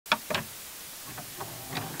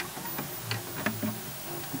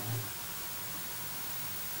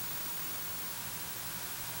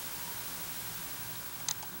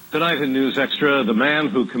Tonight in News Extra, the man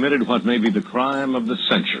who committed what may be the crime of the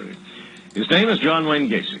century. His name is John Wayne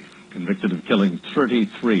Gacy, convicted of killing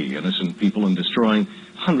 33 innocent people and destroying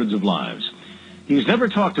hundreds of lives. He's never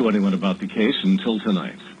talked to anyone about the case until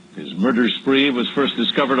tonight. His murder spree was first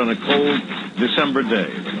discovered on a cold December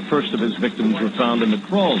day when the first of his victims were found in the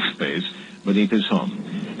crawl space beneath his home.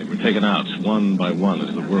 They were taken out one by one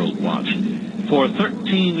as the world watched. For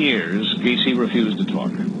 13 years, Gacy refused to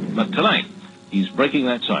talk. But tonight, he's breaking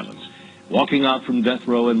that silence, walking out from death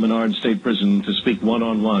row in Menard State Prison to speak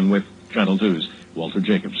one-on-one with Channel 2's Walter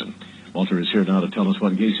Jacobson. Walter is here now to tell us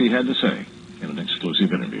what Gacy had to say in an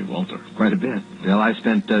exclusive interview. Walter. Quite a bit. Bill, I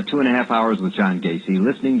spent 2.5 hours with John Gacy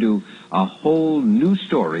listening to a whole new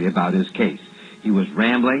story about his case. He was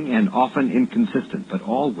rambling and often inconsistent, but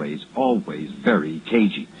always very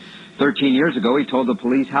cagey. 13 years ago, he told the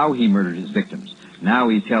police how he murdered his victims. Now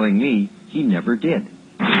he's telling me he never did.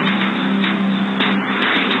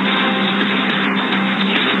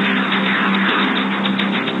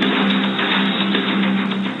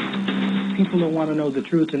 People don't want to know the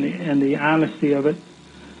truth and the honesty of it.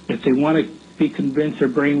 If they want to be convinced or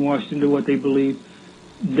brainwashed into what they believe,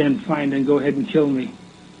 then fine, then go ahead and kill me.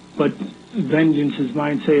 But vengeance is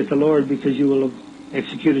mine, saith the Lord, because you will have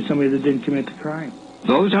executed somebody that didn't commit the crime.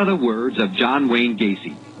 Those are the words of John Wayne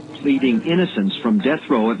Gacy, pleading innocence from death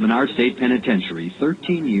row at Menard State Penitentiary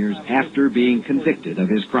 13 years after being convicted of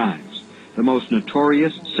his crimes. The most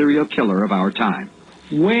notorious serial killer of our time.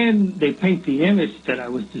 When they paint the image that I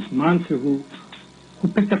was this monster who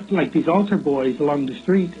picked up like these altar boys along the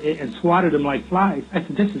street and swatted them like flies, I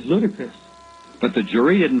said, this is ludicrous. But the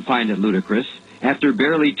jury didn't find it ludicrous. After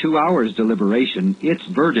barely 2 hours deliberation, its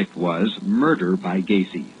verdict was murder by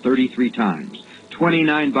Gacy, 33 times.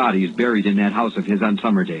 29 bodies buried in that house of his on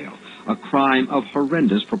Summerdale, a crime of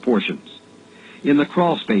horrendous proportions. In the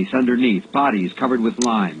crawl space underneath, bodies covered with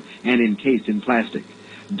lime and encased in plastic,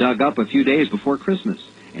 dug up a few days before Christmas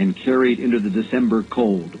and carried into the December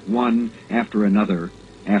cold, one after another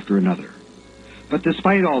after another. But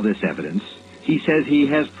despite all this evidence, he says he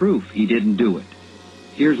has proof he didn't do it.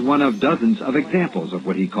 Here's one of dozens of examples of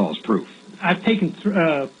what he calls proof. I've taken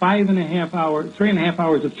 3.5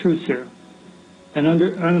 hours of truth serum. And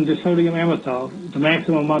under sodium amytal, the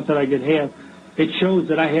maximum amount that I could have, it shows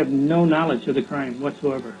that I have no knowledge of the crime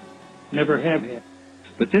whatsoever. Never have had.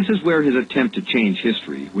 But this is where his attempt to change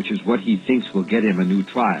history, which is what he thinks will get him a new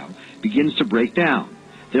trial, begins to break down.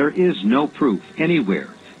 There is no proof anywhere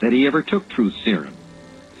that he ever took truth serum.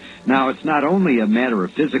 Now, it's not only a matter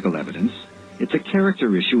of physical evidence, it's a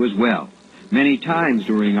character issue as well. Many times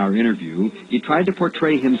during our interview, he tried to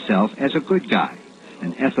portray himself as a good guy,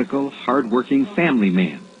 an ethical, hard-working family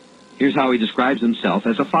man. Here's how he describes himself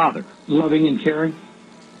as a father. Loving and caring.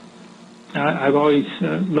 I've always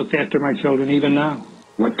looked after my children, even now.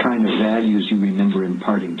 What kind of values you remember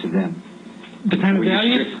imparting to them? The kind of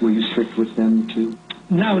values? Were you strict with them too?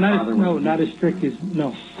 No, not as strict as,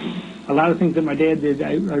 no. A lot of things that my dad did,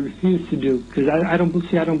 I refused to do, because I don't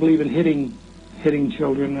believe in hitting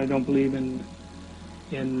children. I don't believe in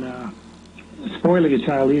spoiling a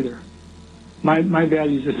child either. My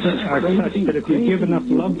values are such that if you give enough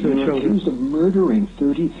love to the children... Accused of murdering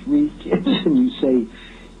 33 kids, and you say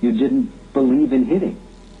you didn't believe in hitting.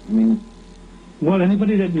 I mean... Well,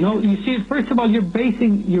 anybody that knows... You see, first of all, you're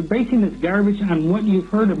basing this garbage on what you've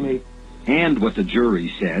heard of me. And what the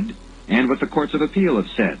jury said, and what the courts of appeal have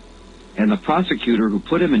said. And the prosecutor who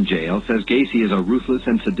put him in jail says Gacy is a ruthless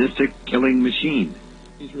and sadistic killing machine.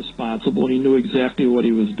 He's responsible. He knew exactly what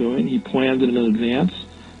he was doing. He planned it in advance.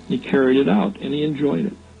 He carried it out, and he enjoyed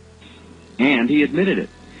it. And he admitted it.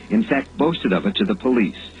 In fact, boasted of it to the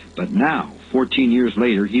police. But now, 14 years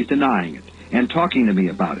later, he's denying it and talking to me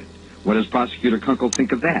about it. What does Prosecutor Kunkel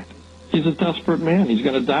think of that? He's a desperate man. He's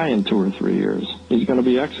going to die in 2 or 3 years. He's going to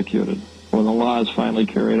be executed when the law is finally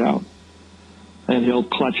carried out. And he'll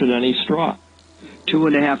clutch at any straw.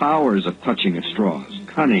 2.5 hours of clutching at straws,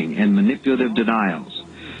 cunning and manipulative denials.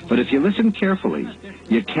 But if you listen carefully,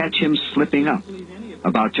 you catch him slipping up.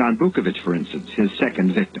 About John Bukovic, for instance, his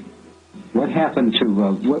second victim. What happened to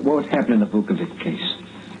what happened in the Bukovic case?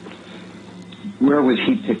 Where was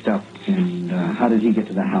he picked up, and how did he get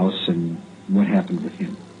to the house, and what happened with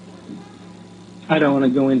him? I don't want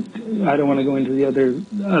to go into the other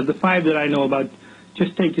the 5 that I know about.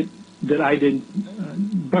 Just take it that I didn't.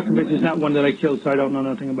 Bukovic is not one that I killed, so I don't know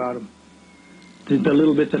nothing about him. The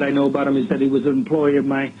little bit that I know about him is that he was an employee of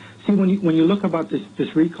mine. See, when you look about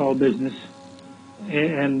this recall business.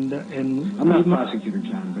 And I'm not a prosecutor,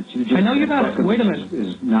 John, but you just... I know you're not. Wait a minute.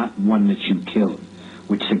 ...is not one that you killed,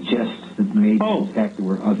 which suggests that maybe, in fact, there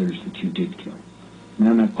were others that you did kill.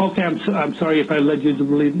 No. Okay, I'm sorry if I led you to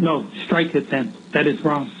believe. No, strike it then. That is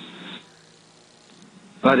wrong.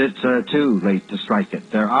 But it's too late to strike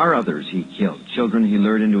it. There are others he killed, children he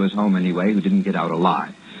lured into his home anyway who didn't get out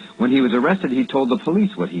alive. When he was arrested, he told the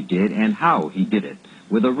police what he did and how he did it,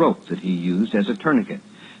 with a rope that he used as a tourniquet.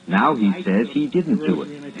 Now he says he didn't do it,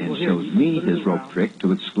 and shows me his rope trick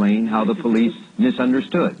to explain how the police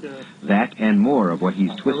misunderstood. That and more of what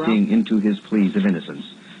he's twisting into his pleas of innocence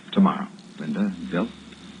tomorrow. Linda, Bill?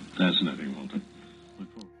 Fascinating, Walter.